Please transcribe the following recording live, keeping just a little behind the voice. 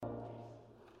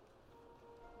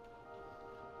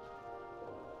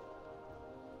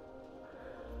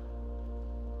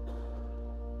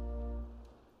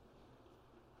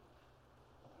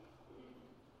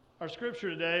Our scripture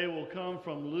today will come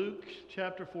from Luke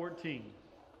chapter 14.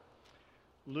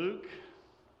 Luke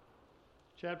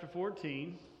chapter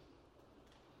 14,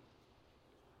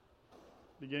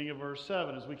 beginning of verse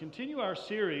 7. As we continue our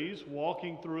series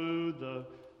walking through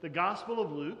the Gospel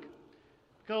of Luke,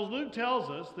 because Luke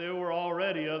tells us there were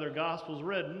already other Gospels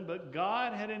written, but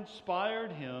God had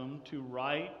inspired him to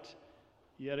write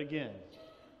yet again.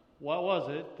 What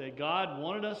was it that God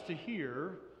wanted us to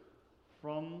hear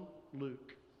from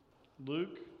Luke?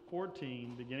 Luke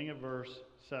 14, beginning of verse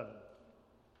 7.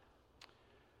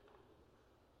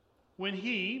 When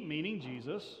he, meaning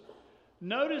Jesus,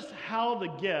 noticed how the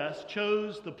guests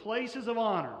chose the places of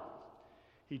honor,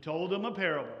 he told them a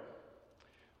parable.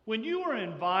 When you are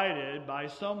invited by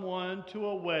someone to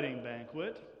a wedding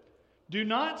banquet, do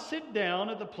not sit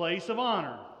down at the place of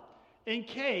honor, in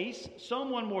case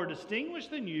someone more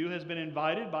distinguished than you has been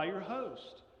invited by your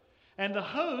host. And the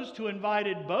host who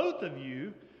invited both of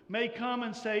you may come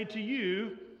and say to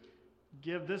you,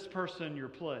 give this person your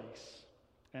place.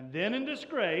 And then in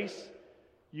disgrace,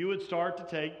 you would start to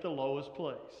take the lowest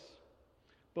place.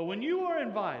 But when you are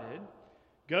invited,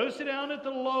 go sit down at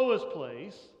the lowest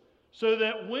place, so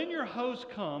that when your host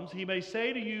comes, he may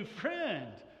say to you,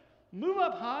 friend, move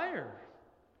up higher.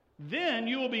 Then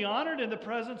you will be honored in the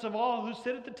presence of all who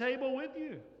sit at the table with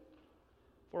you.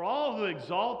 For all who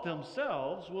exalt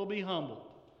themselves will be humbled,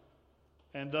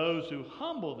 and those who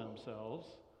humble themselves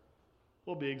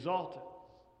will be exalted.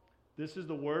 This is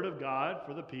the word of God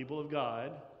for the people of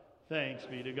God. Thanks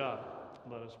be to God.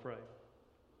 Let us pray.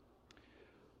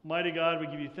 Mighty God, we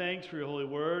give you thanks for your holy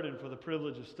word and for the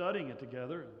privilege of studying it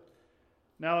together.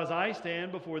 Now, as I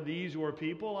stand before these your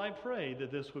people, I pray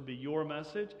that this would be your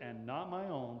message and not my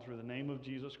own, through the name of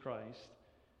Jesus Christ.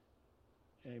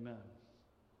 Amen.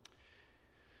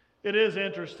 It is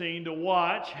interesting to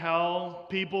watch how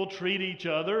people treat each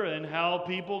other and how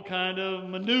people kind of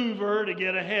maneuver to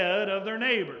get ahead of their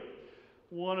neighbor.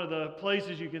 One of the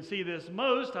places you can see this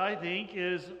most, I think,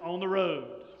 is on the road.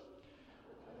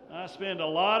 I spend a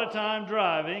lot of time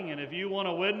driving, and if you want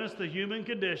to witness the human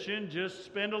condition, just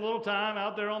spend a little time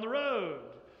out there on the road.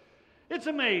 It's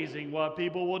amazing what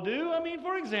people will do. I mean,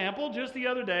 for example, just the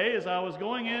other day as I was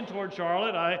going in toward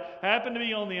Charlotte, I happened to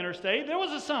be on the interstate. There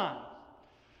was a sign.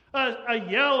 A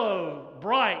yellow,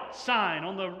 bright sign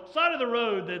on the side of the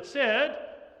road that said,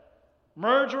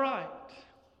 merge right,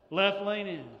 left lane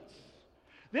ends.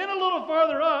 Then a little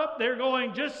further up, they're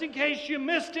going, just in case you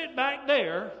missed it back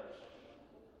there,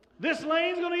 this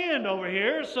lane's going to end over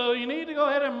here, so you need to go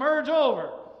ahead and merge over.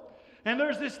 And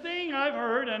there's this thing I've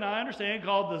heard and I understand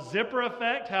called the zipper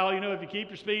effect, how, if you keep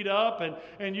your speed up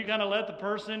and you kind of let the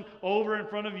person over in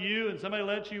front of you and somebody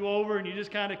lets you over and you just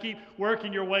kind of keep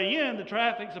working your way in, the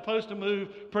traffic's supposed to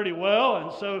move pretty well.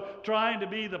 And so trying to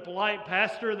be the polite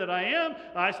pastor that I am,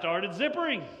 I started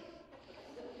zippering.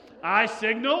 I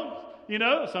signal.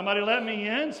 Somebody let me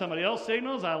in, somebody else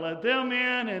signals, I let them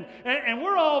in, and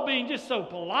we're all being just so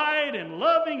polite and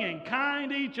loving and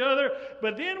kind to each other.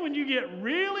 But then when you get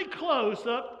really close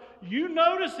up, you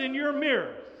notice in your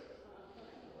mirror,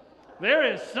 there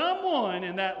is someone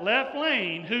in that left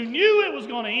lane who knew it was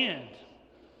going to end,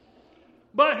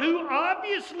 but who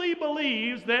obviously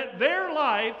believes that their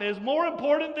life is more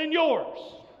important than yours,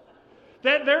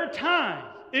 that their time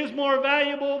is more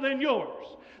valuable than yours,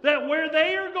 that where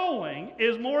they are going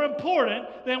is more important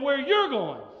than where you're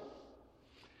going.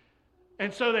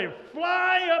 And so they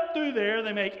fly up through there,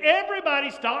 they make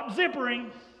everybody stop zippering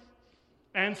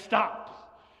and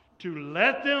stop to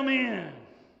let them in.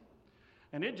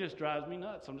 And it just drives me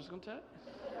nuts, I'm just going to tell you.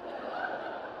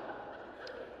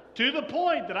 To the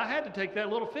point that I had to take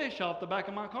that little fish off the back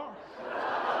of my car.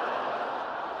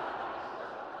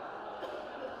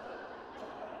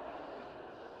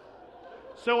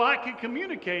 So I could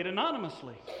communicate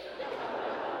anonymously.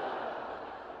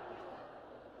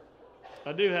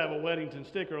 I do have a Weddington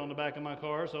sticker on the back of my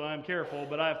car, so I'm careful,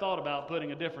 but I've thought about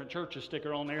putting a different church's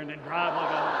sticker on there and then drive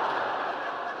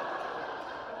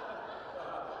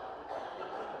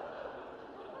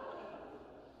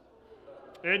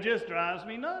like It just drives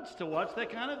me nuts to watch that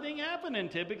kind of thing happen,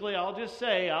 and typically I'll just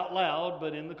say out loud,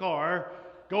 but in the car,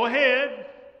 go ahead,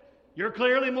 you're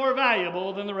clearly more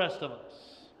valuable than the rest of us.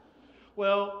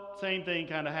 Well, same thing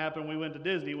kind of happened. We went to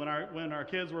Disney when our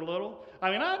kids were little. I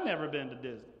mean, I'd never been to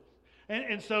Disney.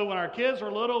 And so when our kids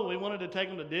were little, we wanted to take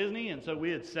them to Disney. And so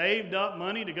we had saved up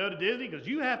money to go to Disney, because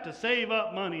you have to save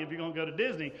up money if you're going to go to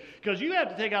Disney, because you have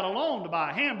to take out a loan to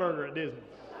buy a hamburger at Disney.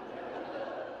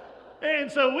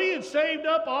 And so we had saved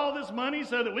up all this money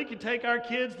so that we could take our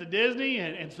kids to Disney.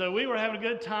 And so we were having a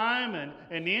good time.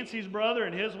 And Nancy's brother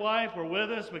and his wife were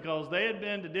with us because they had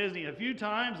been to Disney a few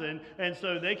times. And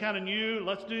so they kind of knew,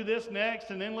 let's do this next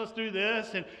and then let's do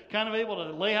this. And kind of able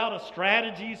to lay out a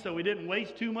strategy so we didn't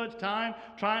waste too much time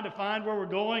trying to find where we're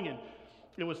going. And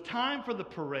it was time for the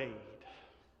parade.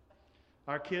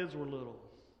 Our kids were little.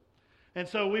 And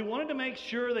so we wanted to make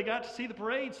sure they got to see the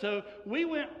parade. So we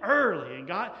went early and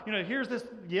got, here's this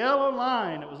yellow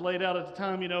line that was laid out at the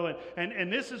time,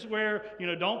 and this is where,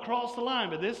 don't cross the line.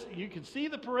 But this, you can see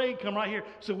the parade come right here.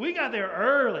 So we got there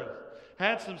early,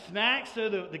 had some snacks so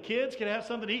the kids could have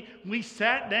something to eat. We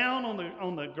sat down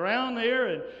on the ground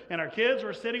there, and our kids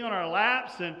were sitting on our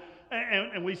laps,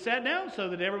 and we sat down so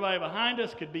that everybody behind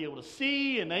us could be able to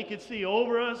see, and they could see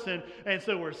over us. And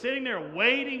so we're sitting there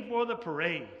waiting for the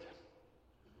parade.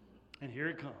 And here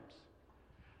it comes.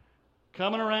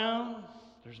 Coming around,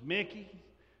 there's Mickey,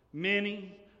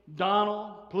 Minnie,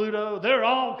 Donald, Pluto. They're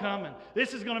all coming.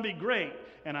 This is going to be great.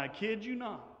 And I kid you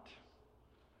not,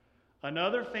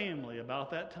 another family about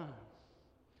that time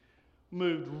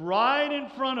moved right in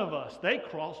front of us. They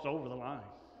crossed over the line.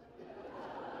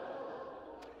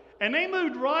 And they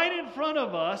moved right in front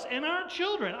of us and our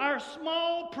children, our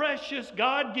small, precious,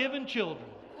 God-given children,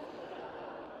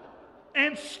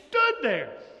 and stood there.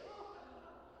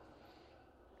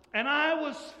 And I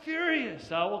was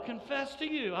furious, I will confess to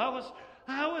you. I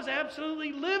was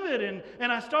absolutely livid,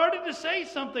 and I started to say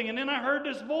something, and then I heard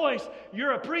this voice,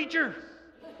 "You're a preacher."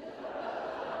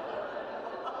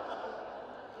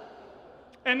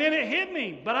 And then it hit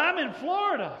me, but I'm in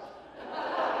Florida.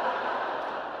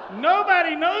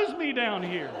 Nobody knows me down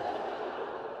here.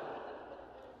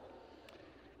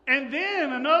 And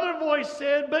then another voice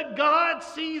said, "But God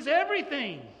sees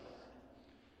everything."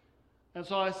 And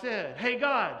so I said, "Hey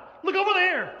God, look over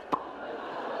there."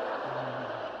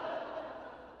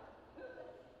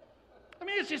 I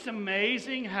mean, it's just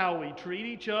amazing how we treat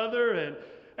each other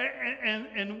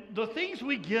and the things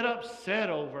we get upset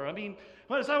over. I mean,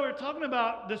 as I were talking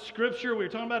about the scripture we were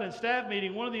talking about in staff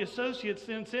meeting, one of the associates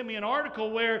then sent me an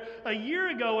article where a year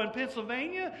ago in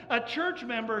Pennsylvania, a church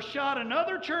member shot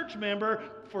another church member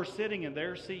for sitting in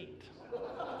their seat.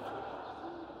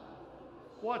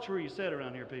 Watch where you sit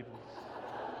around here, people.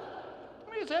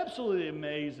 I mean, it's absolutely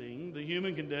amazing, the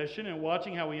human condition and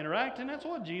watching how we interact, and that's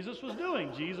what Jesus was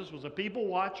doing. Jesus was a people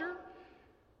watcher,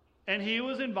 and he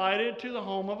was invited to the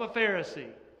home of a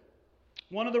Pharisee,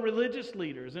 one of the religious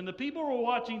leaders. And the people were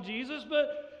watching Jesus,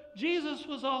 but Jesus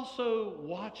was also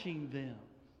watching them.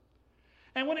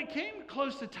 And when it came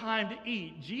close to time to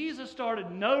eat, Jesus started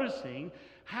noticing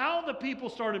how the people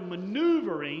started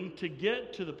maneuvering to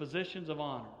get to the positions of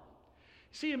honor.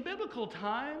 See, in biblical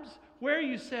times, where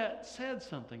you sat said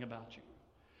something about you.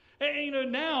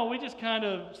 And now we just kind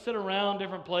of sit around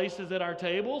different places at our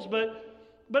tables,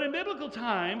 but in biblical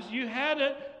times, you had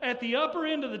it at the upper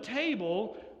end of the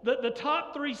table, the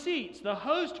top three seats. The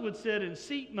host would sit in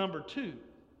seat number 2.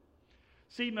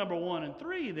 Seat number 1 and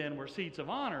 3 then were seats of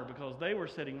honor because they were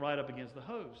sitting right up against the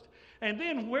host. And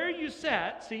then where you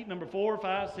sat, seat number 4,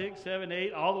 5, 6, 7,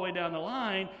 8, all the way down the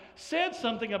line, said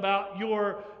something about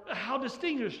how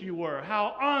distinguished you were,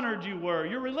 how honored you were,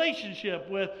 your relationship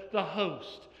with the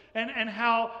host, and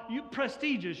how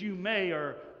prestigious you may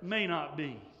or may not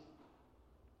be.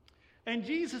 And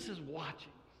Jesus is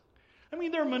watching. I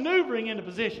mean, they're maneuvering into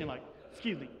position like,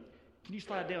 "Excuse me, can you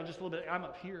slide down just a little bit? I'm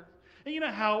up here." And you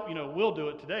know how, we'll do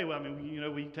it today. I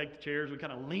mean, we take the chairs, we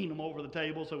kind of lean them over the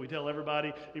table so we tell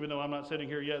everybody, even though I'm not sitting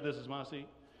here yet, this is my seat.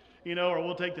 Or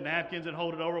we'll take the napkins and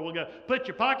hold it over. We'll go, "Put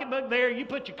your pocketbook there, you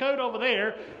put your coat over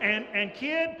there, and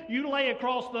kid, you lay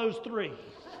across those 3.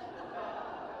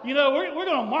 We're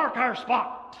going to mark our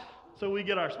spot." So we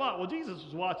get our spot. Well, Jesus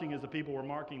was watching as the people were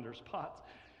marking their spots.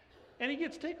 And he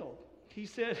gets tickled. He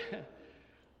said,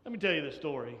 let me tell you this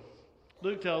story.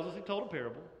 Luke tells us, he told a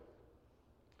parable.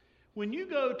 When you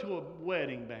go to a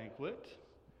wedding banquet,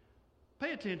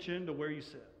 pay attention to where you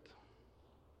sit.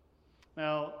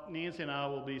 Now, Nancy and I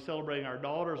will be celebrating our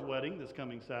daughter's wedding this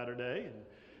coming Saturday.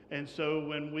 And so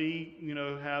when we,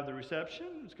 have the reception,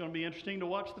 it's going to be interesting to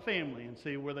watch the family and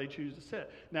see where they choose to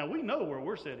sit. Now, we know where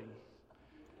we're sitting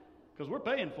because we're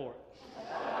paying for it.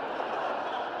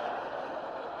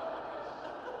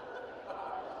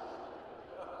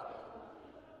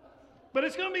 But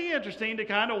it's going to be interesting to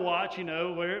kind of watch,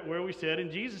 where we sit.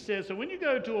 And Jesus says, so when you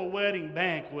go to a wedding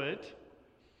banquet,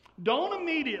 don't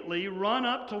immediately run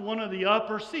up to one of the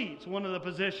upper seats, one of the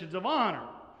positions of honor,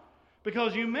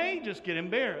 because you may just get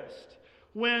embarrassed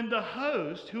when the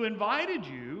host who invited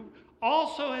you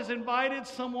also has invited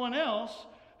someone else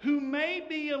who may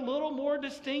be a little more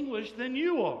distinguished than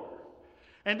you are.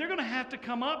 And they're going to have to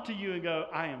come up to you and go,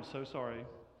 I am so sorry,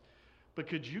 but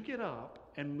could you get up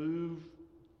and move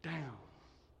down?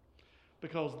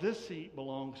 Because this seat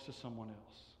belongs to someone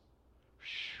else.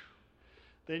 Whew.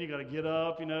 Then you got to get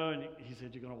up, and he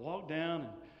said you're going to walk down.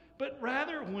 But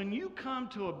rather, when you come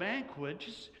to a banquet,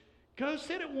 just go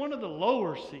sit at one of the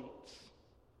lower seats.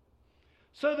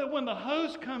 So that when the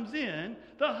host comes in,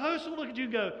 the host will look at you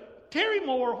and go, Terry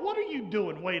Moore, what are you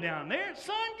doing way down there?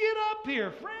 Son, get up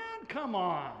here, friend. Come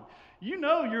on. You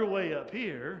know you're way up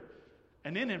here.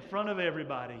 And then in front of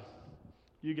everybody,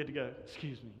 you get to go,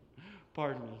 excuse me,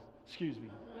 pardon me, excuse me,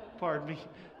 pardon me.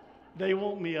 They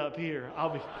want me up here. I'll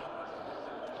be...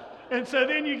 And so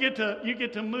then you get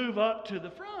to move up to the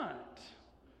front.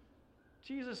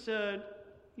 Jesus said,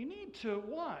 you need to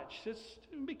watch.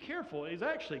 Be careful. He's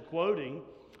actually quoting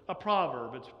a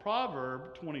proverb. It's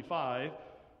Proverb 25,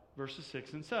 verses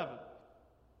 6 and 7,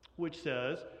 which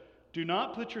says, do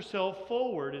not put yourself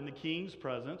forward in the king's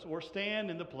presence or stand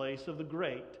in the place of the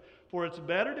great, for it's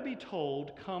better to be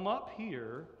told, come up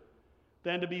here,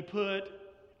 than to be put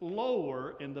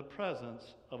lower in the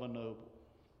presence of a noble.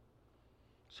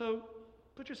 So,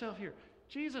 put yourself here.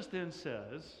 Jesus then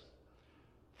says,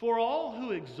 for all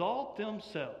who exalt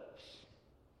themselves,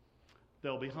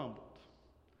 they'll be humbled.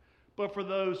 But for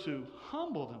those who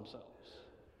humble themselves,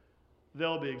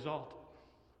 they'll be exalted.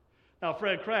 Now,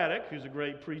 Fred Craddock, who's a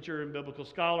great preacher and biblical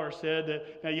scholar, said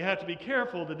that now you have to be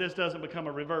careful that this doesn't become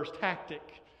a reverse tactic.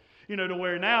 To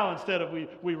where now instead of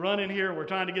we run in here and we're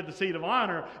trying to get the seat of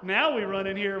honor, now we run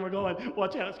in here and we're going,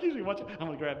 watch out, excuse me, watch out. I'm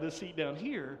going to grab this seat down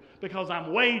here because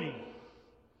I'm waiting.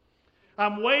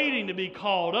 I'm waiting to be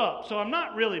called up. So I'm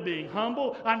not really being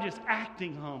humble, I'm just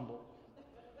acting humble.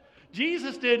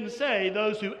 Jesus didn't say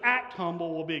those who act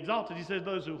humble will be exalted. He says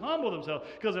those who humble themselves.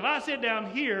 Because if I sit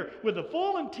down here with the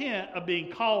full intent of being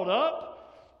called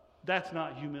up, that's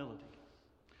not humility.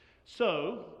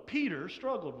 So Peter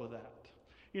struggled with that.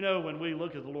 When we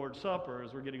look at the Lord's Supper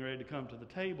as we're getting ready to come to the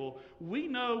table, we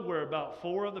know where about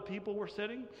 4 of the people were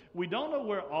sitting. We don't know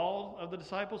where all of the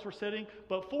disciples were sitting,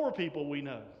 but 4 people we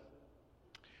know.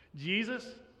 Jesus,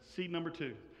 seat number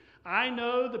 2. I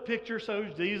know the picture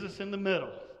shows Jesus in the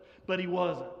middle, but he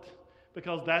wasn't,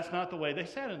 because that's not the way they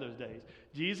sat in those days.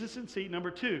 Jesus in seat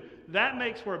number 2. That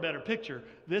makes for a better picture.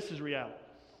 This is reality.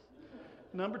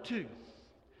 Number 2.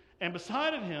 And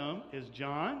beside of him is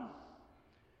John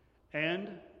and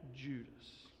Judas.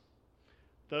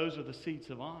 Those are the seats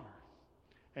of honor.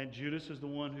 And Judas is the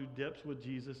one who dips with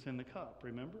Jesus in the cup,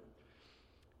 remember?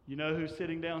 You know who's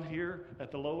sitting down here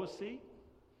at the lowest seat?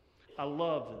 I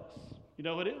love this. You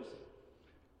know who it is?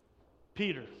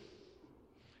 Peter.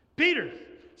 Peter,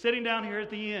 sitting down here at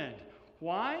the end.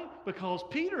 Why? Because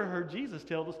Peter heard Jesus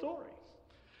tell the story.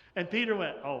 And Peter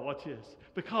went, oh, watch this.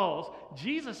 Because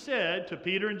Jesus said to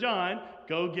Peter and John,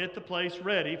 go get the place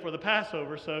ready for the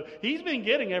Passover. So he's been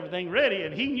getting everything ready,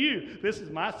 and he knew, this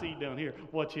is my seat down here.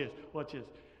 Watch this, watch this.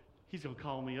 He's going to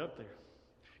call me up there.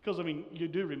 Because, you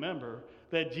do remember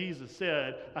that Jesus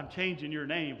said, I'm changing your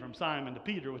name from Simon to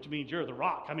Peter, which means you're the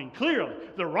rock. Clearly,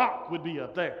 the rock would be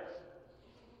up there.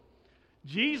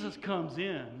 Jesus comes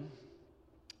in,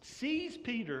 sees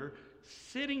Peter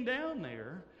sitting down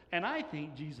there, and I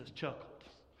think Jesus chuckled.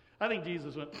 I think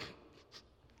Jesus went,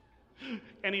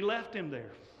 and he left him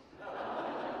there.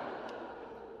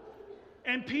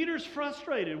 And Peter's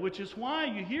frustrated, which is why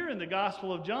you hear in the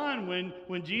Gospel of John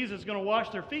when Jesus is going to wash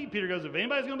their feet, Peter goes, if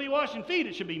anybody's going to be washing feet,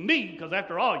 it should be me, because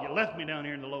after all, you left me down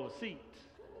here in the lowest seat.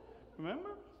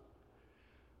 Remember?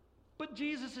 But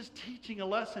Jesus is teaching a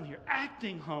lesson here.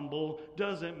 Acting humble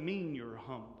doesn't mean you're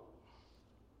humble.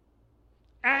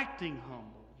 Acting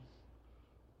humble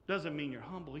doesn't mean you're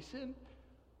humble. He said,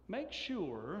 make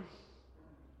sure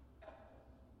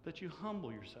that you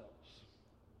humble yourselves.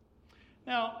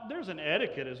 Now, there's an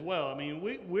etiquette as well.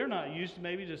 We're not used to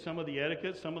maybe to some of the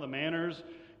etiquette, some of the manners,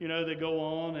 that go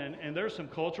on. And there's some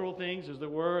cultural things as there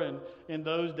were in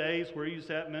those days where you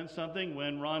sat meant something.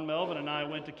 When Ron Melvin and I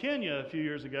went to Kenya a few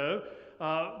years ago,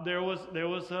 there was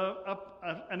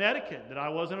an etiquette that I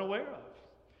wasn't aware of.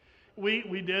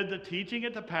 We did the teaching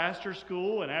at the pastor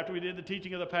school, and after we did the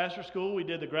teaching at the pastor school, we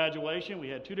did the graduation. We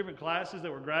had 2 different classes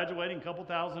that were graduating. A couple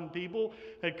thousand people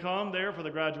had come there for the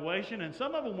graduation, and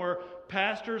some of them were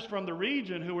pastors from the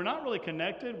region who were not really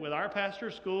connected with our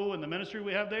pastor school and the ministry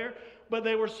we have there, but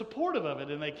they were supportive of it,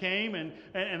 and they came and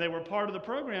they were part of the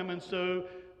program, and so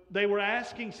they were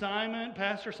asking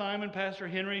Pastor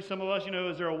Henry, some of us,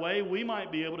 is there a way we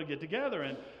might be able to get together?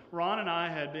 And Ron and I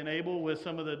had been able, with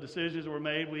some of the decisions that were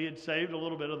made, we had saved a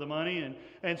little bit of the money.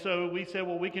 And so we said,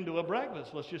 well, we can do a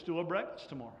breakfast. Let's just do a breakfast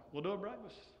tomorrow. We'll do a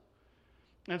breakfast.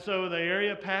 And so the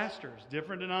area pastors,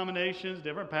 different denominations,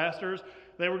 different pastors,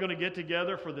 they were going to get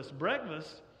together for this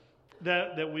breakfast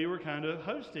that we were kind of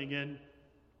hosting.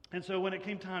 And so when it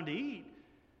came time to eat,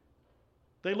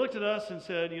 they looked at us and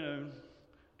said,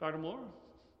 Dr. Moore,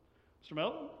 Mr.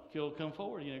 Melton, if you'll come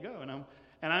forward, go.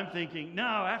 And I'm thinking, no,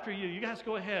 after you guys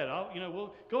go ahead.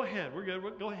 We'll go ahead. We're good.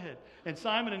 Go ahead. And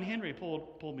Simon and Henry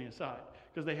pulled me aside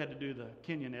because they had to do the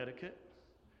Kenyan etiquette.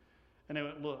 And they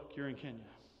went, look, you're in Kenya.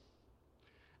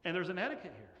 And there's an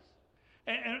etiquette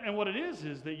here. And what it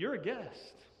is that you're a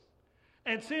guest.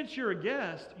 And since you're a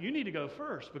guest, you need to go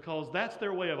first because that's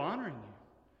their way of honoring you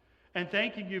and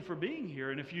thanking you for being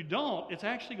here. And if you don't, it's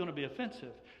actually going to be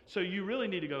offensive. So you really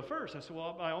need to go first. I said,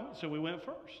 well, by all means. So we went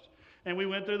first. And we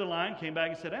went through the line, came back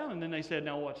and sat down. And then they said,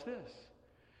 now watch this.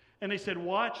 And they said,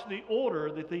 watch the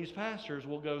order that these pastors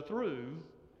will go through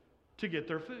to get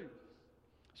their food.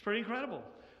 It's pretty incredible.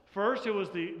 First, it was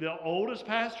the oldest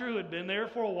pastor who had been there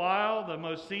for a while, the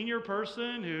most senior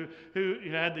person who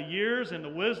had the years and the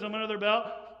wisdom under their belt.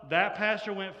 That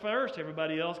pastor went first.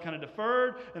 Everybody else kind of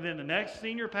deferred. And then the next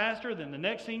senior pastor, then the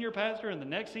next senior pastor, and the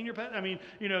next senior pastor. I mean,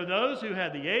 those who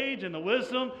had the age and the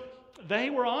wisdom, they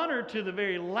were honored to the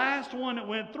very last one that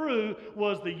went through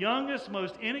was the youngest,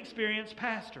 most inexperienced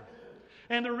pastor.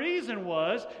 And the reason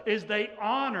is they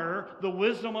honor the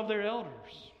wisdom of their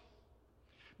elders.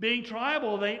 Being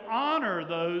tribal, they honor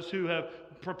those who have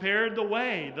prepared the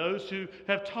way, those who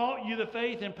have taught you the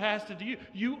faith and passed it to you.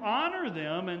 You honor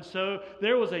them, and so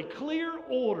there was a clear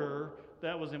order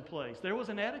that was in place. There was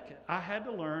an etiquette. I had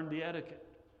to learn the etiquette.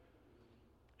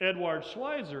 Edward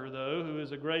Schweitzer, though, who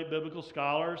is a great biblical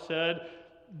scholar, said,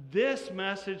 this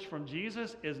message from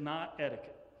Jesus is not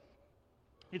etiquette.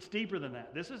 It's deeper than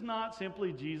that. This is not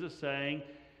simply Jesus saying,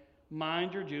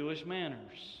 mind your Jewish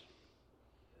manners.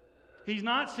 He's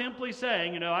not simply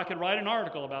saying, I could write an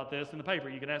article about this in the paper.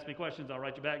 You can ask me questions. I'll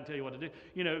write you back and tell you what to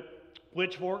do.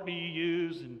 Which fork do you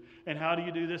use and how do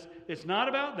you do this? It's not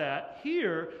about that.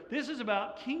 Here, this is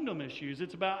about kingdom issues.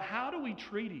 It's about how do we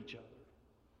treat each other.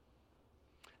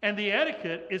 And the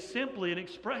etiquette is simply an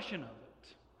expression of it.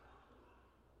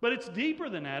 But it's deeper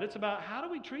than that. It's about how do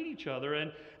we treat each other.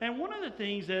 And one of the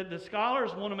things that the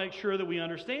scholars want to make sure that we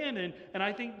understand, and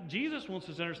I think Jesus wants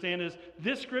us to understand, is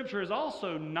this scripture is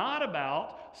also not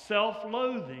about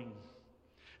self-loathing.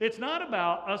 It's not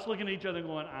about us looking at each other and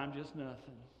going, I'm just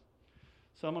nothing.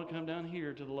 So I'm going to come down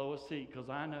here to the lowest seat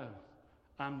because I know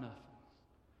I'm nothing.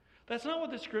 That's not what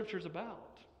this scripture is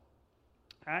about.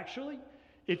 Actually,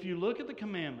 if you look at the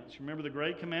commandments, remember the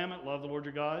great commandment, love the Lord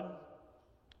your God,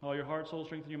 all your heart, soul,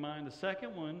 strength, and your mind. The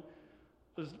second one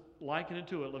is likened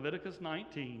to it. Leviticus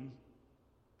 19,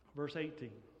 verse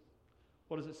 18.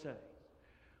 What does it say?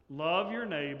 Love your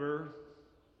neighbor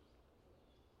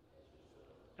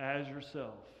as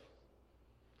yourself.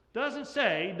 Doesn't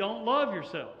say don't love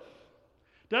yourself.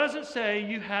 Doesn't say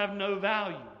you have no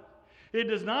value. It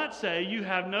does not say you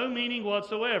have no meaning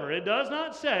whatsoever. It does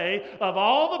not say of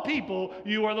all the people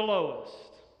you are the lowest.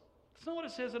 That's not what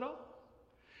it says at all.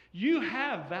 You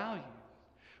have value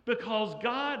because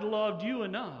God loved you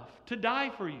enough to die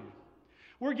for you.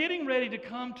 We're getting ready to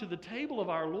come to the table of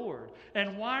our Lord.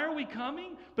 And why are we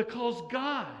coming? Because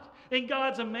God, in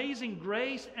God's amazing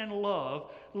grace and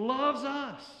love, loves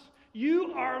us.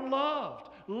 You are loved.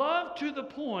 Loved to the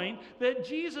point that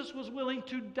Jesus was willing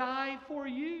to die for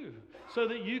you so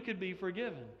that you could be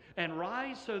forgiven and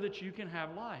rise so that you can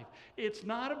have life. It's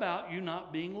not about you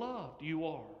not being loved. You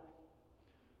are.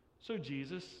 So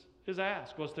Jesus is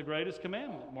asked, what's the greatest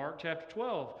commandment? Mark chapter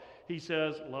 12. He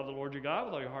says, love the Lord your God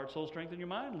with all your heart, soul, strength, and your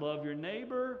mind. Love your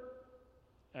neighbor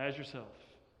as yourself.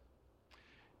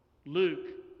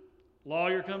 Luke,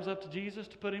 lawyer comes up to Jesus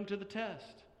to put him to the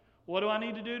test. What do I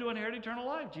need to do to inherit eternal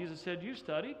life? Jesus said, you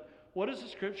studied. What does the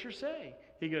scripture say?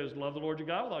 He goes, love the Lord your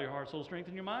God with all your heart, soul, strength,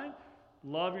 and your mind.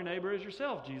 Love your neighbor as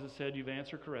yourself. Jesus said, you've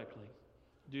answered correctly.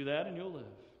 Do that and you'll live.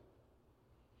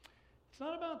 It's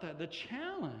not about that. The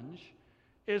challenge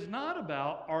is not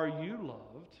about are you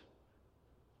loved,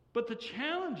 but the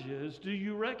challenge is do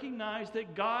you recognize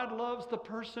that God loves the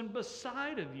person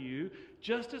beside of you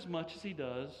just as much as he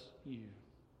does you?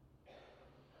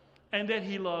 And that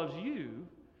he loves you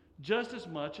just as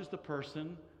much as the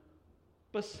person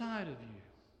beside of you.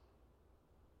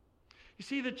 You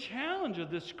see, the challenge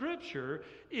of this scripture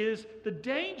is the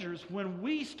dangers when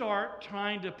we start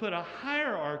trying to put a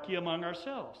hierarchy among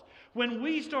ourselves. When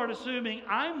we start assuming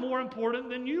I'm more important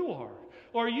than you are,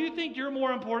 or you think you're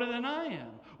more important than I am,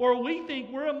 or we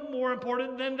think we're more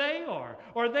important than they are,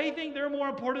 or they think they're more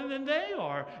important than they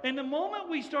are. And the moment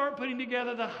we start putting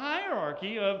together the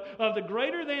hierarchy of the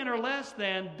greater than or less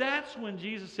than, that's when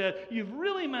Jesus said, you've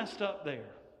really messed up there.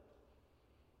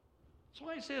 That's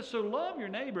why he says, so love your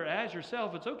neighbor as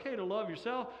yourself. It's okay to love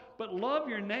yourself, but love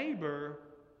your neighbor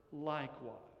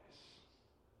likewise.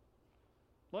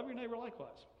 Love your neighbor likewise.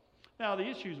 Now, the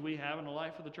issues we have in the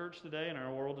life of the church today, in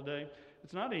our world today,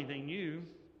 it's not anything new.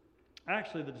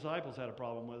 Actually, the disciples had a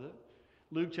problem with it.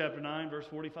 Luke chapter 9, verse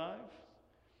 45.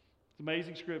 It's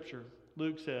amazing scripture.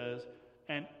 Luke says,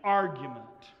 an argument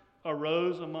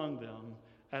arose among them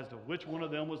as to which one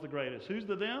of them was the greatest. Who's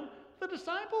the them? The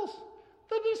disciples.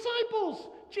 The disciples.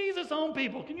 Jesus' own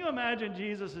people. Can you imagine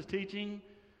Jesus is teaching?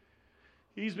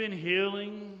 He's been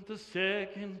healing the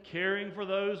sick and caring for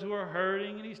those who are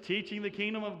hurting, and he's teaching the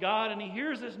kingdom of God, and he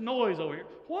hears this noise over here.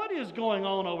 What is going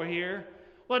on over here?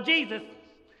 Well, Jesus,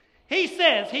 he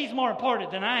says he's more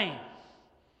important than I am.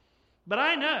 But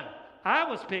I know. I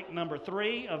was picked number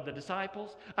 3 of the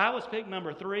disciples. I was picked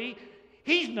number 3.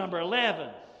 He's number 11.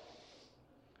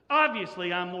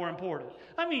 Obviously, I'm more important.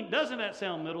 I mean, doesn't that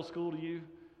sound middle school to you?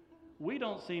 We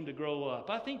don't seem to grow up.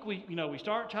 I think we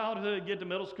start childhood, get to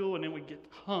middle school, and then we get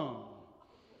hung.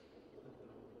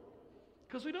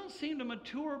 Because we don't seem to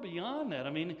mature beyond that. I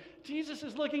mean, Jesus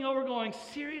is looking over going,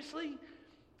 seriously?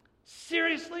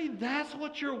 Seriously? That's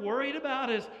what you're worried about,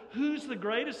 is who's the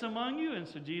greatest among you? And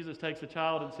so Jesus takes a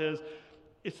child and says,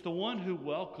 it's the one who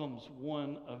welcomes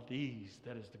one of these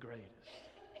that is the greatest.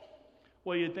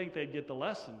 Well, you'd think they'd get the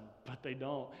lesson, but they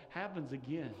don't. Happens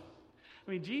again. I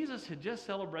mean, Jesus had just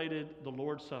celebrated the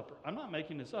Lord's Supper. I'm not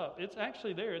making this up. It's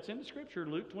actually there. It's in the scripture,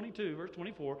 Luke 22, verse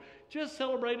 24. Just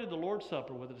celebrated the Lord's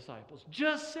Supper with the disciples.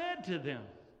 Just said to them,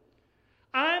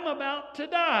 I'm about to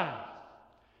die.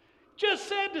 Just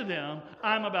said to them,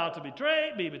 I'm about to be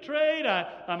betrayed.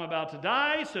 I'm about to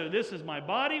die. So this is my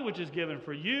body, which is given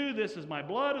for you. This is my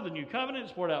blood of the new covenant.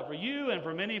 It's poured out for you and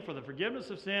for many for the forgiveness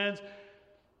of sins.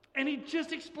 And he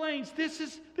just explains, this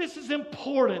is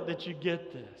important that you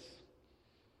get this.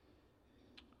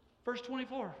 Verse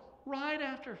 24,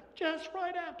 just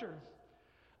right after,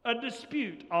 a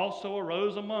dispute also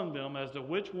arose among them as to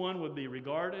which one would be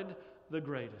regarded the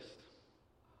greatest.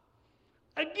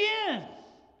 Again,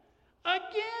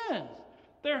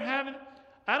 they're having,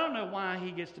 I don't know why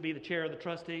he gets to be the chair of the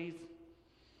trustees,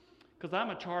 because I'm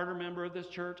a charter member of this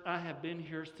church. I have been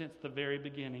here since the very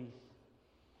beginning.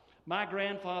 My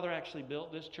grandfather actually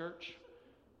built this church.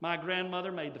 My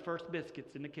grandmother made the first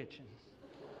biscuits in the kitchen.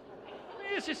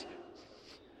 It's just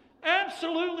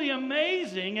absolutely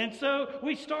amazing. And so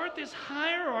we start this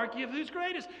hierarchy of who's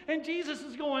greatest. And Jesus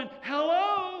is going,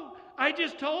 hello, I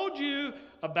just told you,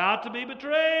 about to be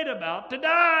betrayed, about to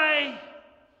die.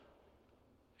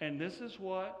 And this is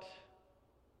what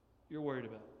you're worried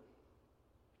about.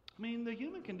 I mean, the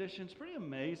human condition is pretty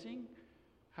amazing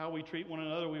how we treat one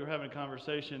another. We were having a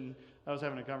conversation. I was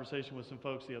having a conversation with some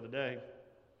folks the other day.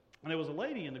 And there was a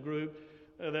lady in the group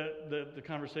that the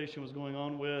conversation was going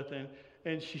on with,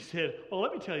 and she said, well,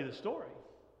 let me tell you the story.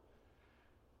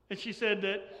 And she said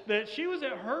that she was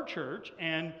at her church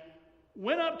and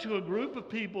went up to a group of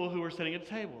people who were sitting at a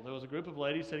table. There was a group of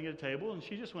ladies sitting at a table, and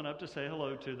she just went up to say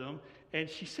hello to them. And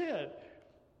she said,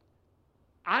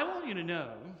 I want you to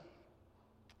know,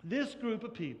 this group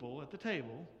of people at the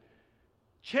table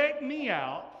checked me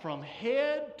out from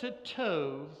head to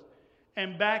toe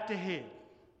and back to head.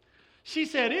 She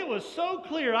said it was so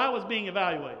clear I was being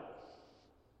evaluated.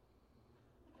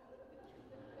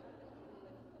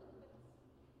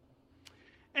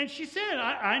 And she said,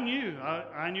 I knew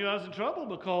I was in trouble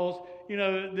because,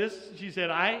 she said,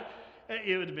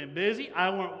 it would have been busy. I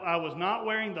was not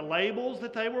wearing the labels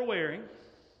that they were wearing.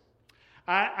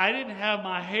 I didn't have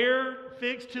my hair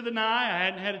fixed to the nine. I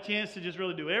hadn't had a chance to just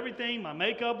really do everything. My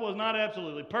makeup was not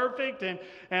absolutely perfect. And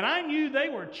I knew they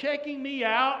were checking me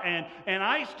out, and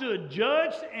I stood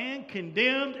judged and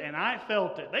condemned, and I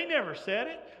felt it. They never said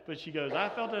it, but she goes, I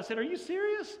felt it. I said, are you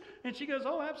serious? And she goes,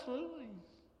 oh, absolutely.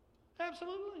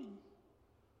 Absolutely.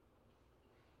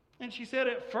 And she said,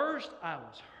 at first I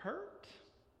was hurt,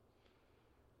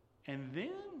 and then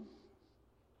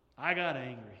I got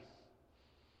angry.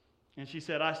 And she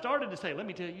said, I started to say, let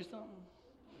me tell you something.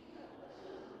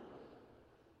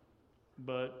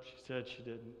 But she said she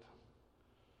didn't.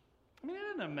 I mean,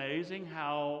 isn't it amazing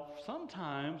how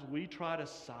sometimes we try to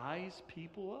size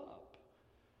people up?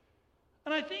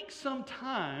 And I think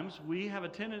sometimes we have a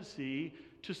tendency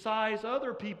to size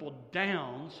other people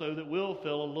down so that we'll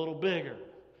feel a little bigger.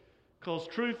 Because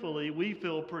truthfully, we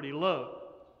feel pretty low.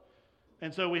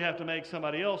 And so we have to make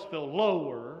somebody else feel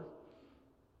lower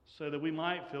so that we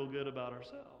might feel good about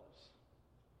ourselves.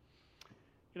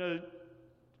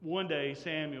 One day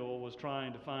Samuel was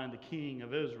trying to find the king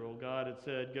of Israel. God had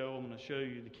said, go, I'm going to show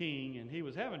you the king. And he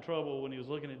was having trouble when he was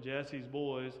looking at Jesse's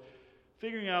boys,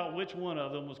 figuring out which one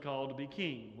of them was called to be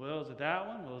king. Well, is it that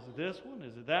one? Well, is it this one?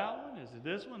 Is it that one? Is it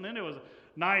this one? Then there was a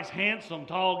nice, handsome,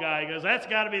 tall guy. He goes, that's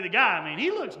got to be the guy. I mean,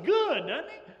 he looks good, doesn't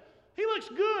he? He looks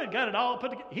good. Got it all put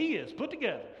together. He is put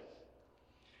together.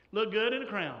 Look good in a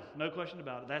crown. No question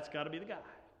about it. That's got to be the guy.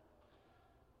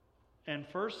 And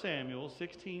 1 Samuel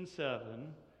 16:7,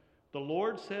 the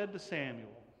Lord said to Samuel,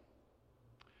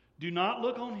 do not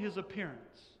look on his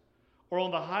appearance or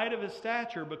on the height of his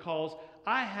stature, because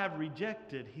I have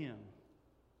rejected him.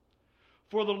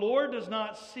 For the Lord does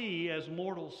not see as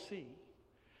mortals see.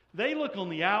 They look on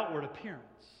the outward appearance,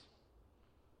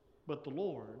 but the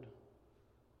Lord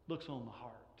looks on the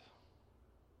heart.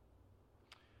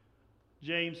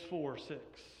 James 4:6.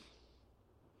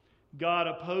 God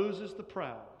opposes the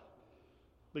proud,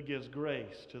 but gives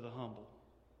grace to the humble.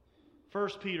 1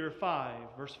 Peter 5,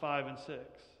 verse 5 and 6.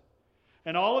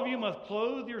 And all of you must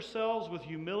clothe yourselves with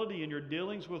humility in your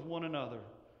dealings with one another.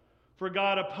 For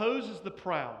God opposes the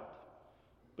proud,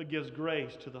 but gives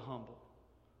grace to the humble.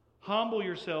 Humble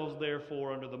yourselves,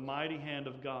 therefore, under the mighty hand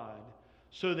of God,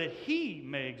 so that he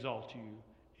may exalt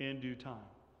you in due time.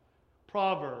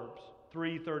 Proverbs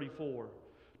 3:34.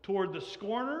 Toward the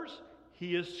scorners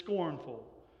he is scornful,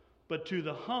 but to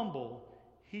the humble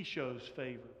he shows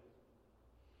favor.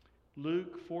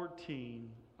 Luke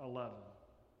 14:11.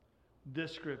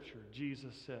 This scripture,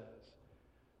 Jesus says,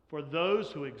 for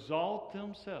those who exalt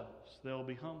themselves, they'll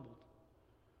be humbled.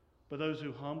 But those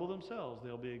who humble themselves,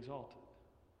 they'll be exalted.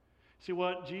 See,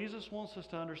 what Jesus wants us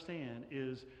to understand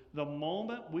is the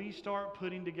moment we start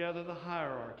putting together the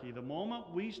hierarchy, the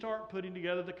moment we start putting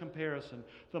together the comparison,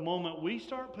 the moment we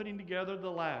start putting together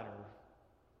the ladder,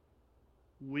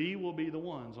 we will be the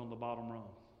ones on the bottom rung.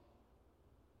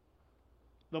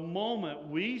 The moment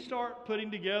we start putting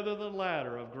together the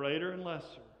ladder of greater and lesser,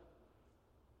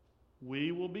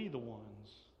 we will be the ones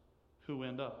who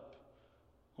end up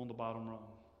on the bottom rung.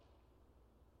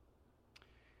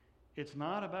 It's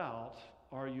not about,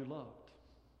 are you loved?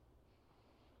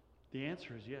 The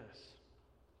answer is yes.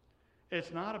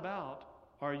 It's not about,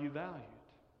 are you valued?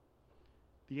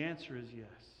 The answer is yes.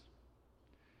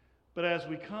 But as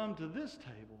we come to this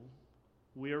table,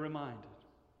 we are reminded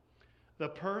the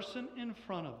person in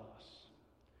front of us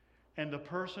and the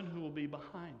person who will be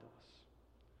behind us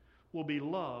will be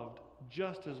loved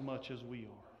just as much as we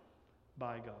are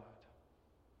by God.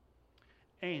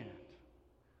 And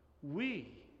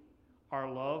we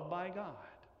are loved by God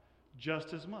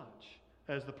just as much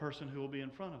as the person who will be in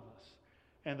front of us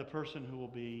and the person who will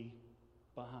be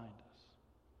behind us.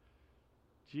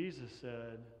 Jesus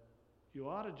said, you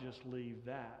ought to just leave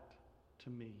that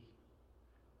to me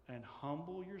and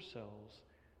humble yourselves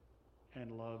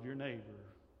and love your neighbor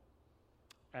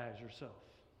as yourself.